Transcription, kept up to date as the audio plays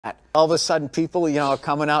All of a sudden, people, are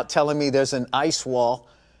coming out telling me there's an ice wall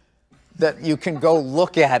that you can go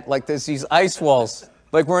look at. Like there's these ice walls.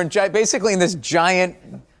 Like we're basically in this giant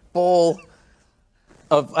bowl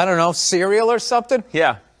of, I don't know, cereal or something.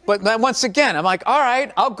 Yeah. But then once again, I'm like, all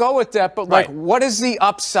right, I'll go with that. But like, what is the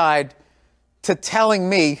upside to telling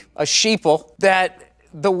me, a sheeple, that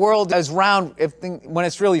the world is round when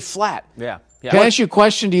it's really flat? Yeah. Can I ask you a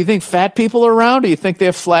question? Do you think fat people are round, or do you think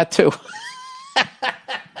they're flat too?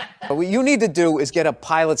 What you need to do is get a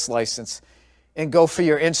pilot's license and go for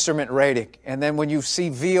your instrument rating. And then when you see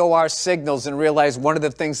VOR signals and realize one of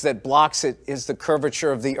the things that blocks it is the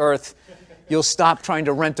curvature of the Earth, you'll stop trying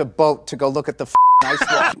to rent a boat to go look at the ice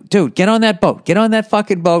wall. Dude, get on that boat. Get on that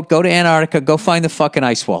fucking boat. Go to Antarctica. Go find the fucking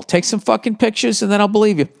ice wall. Take some fucking pictures, and then I'll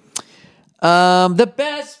believe you. The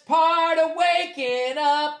best part of waking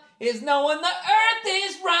up is knowing the Earth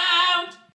is round.